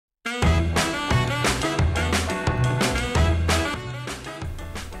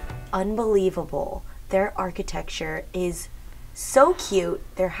unbelievable. Their architecture is so cute.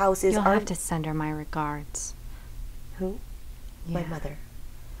 Their houses You'll are... have to send her my regards. Who? Yeah. My mother.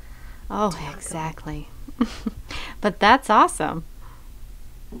 Oh, exactly. But that's awesome.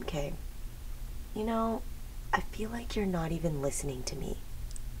 Okay. You know, I feel like you're not even listening to me.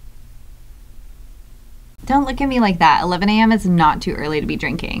 Don't look at me like that. 11 a.m. is not too early to be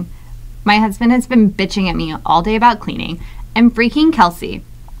drinking. My husband has been bitching at me all day about cleaning, and freaking Kelsey.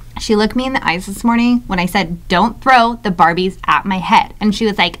 She looked me in the eyes this morning when I said, don't throw the Barbies at my head. And she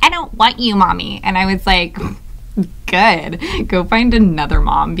was like, I don't want you, Mommy. And I was like, good. Go find another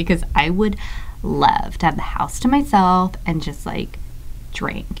mom, because I would love to have the house to myself and just like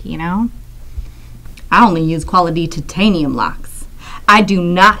drink, you know? I only use quality titanium locks. I do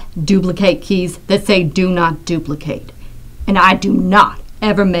not duplicate keys that say do not duplicate. And I do not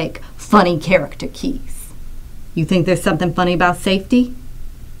ever make funny character keys. You think there's something funny about safety?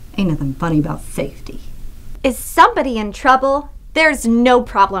 Ain't nothing funny about safety. Is somebody in trouble? There's no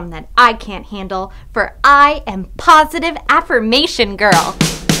problem that I can't handle, for I am Positive Affirmation Girl.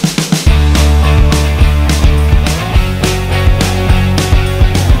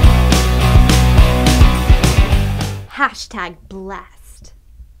 Hashtag blessed.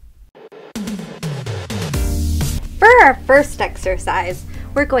 For our first exercise,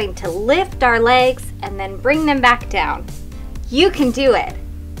 we're going to lift our legs and then bring them back down. You can do it.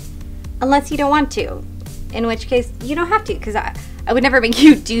 Unless you don't want to. In which case, you don't have to, because I would never make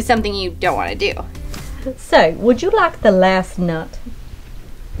you do something you don't want to do. So, would you like the last nut?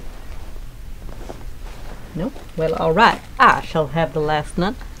 No? Well, all right. I shall have the last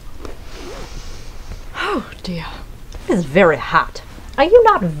nut. Oh, dear. It is very hot. Are you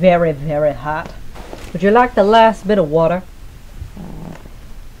not very, very hot? Would you like the last bit of water?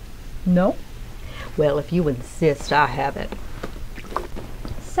 No? Well, if you insist, I have it.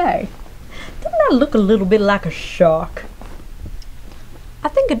 Say, doesn't that look a little bit like a shark? I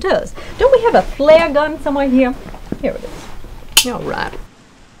think it does. Don't we have a flare gun somewhere here? Here it is. All right.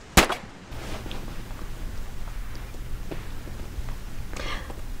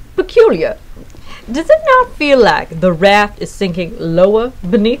 Peculiar. Does it not feel like the raft is sinking lower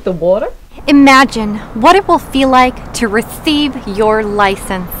beneath the water? Imagine what it will feel like to receive your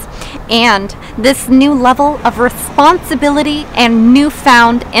license and this new level of responsibility and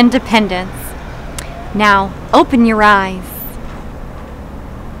newfound independence. Now, open your eyes.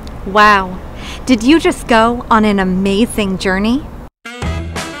 Wow, did you just go on an amazing journey?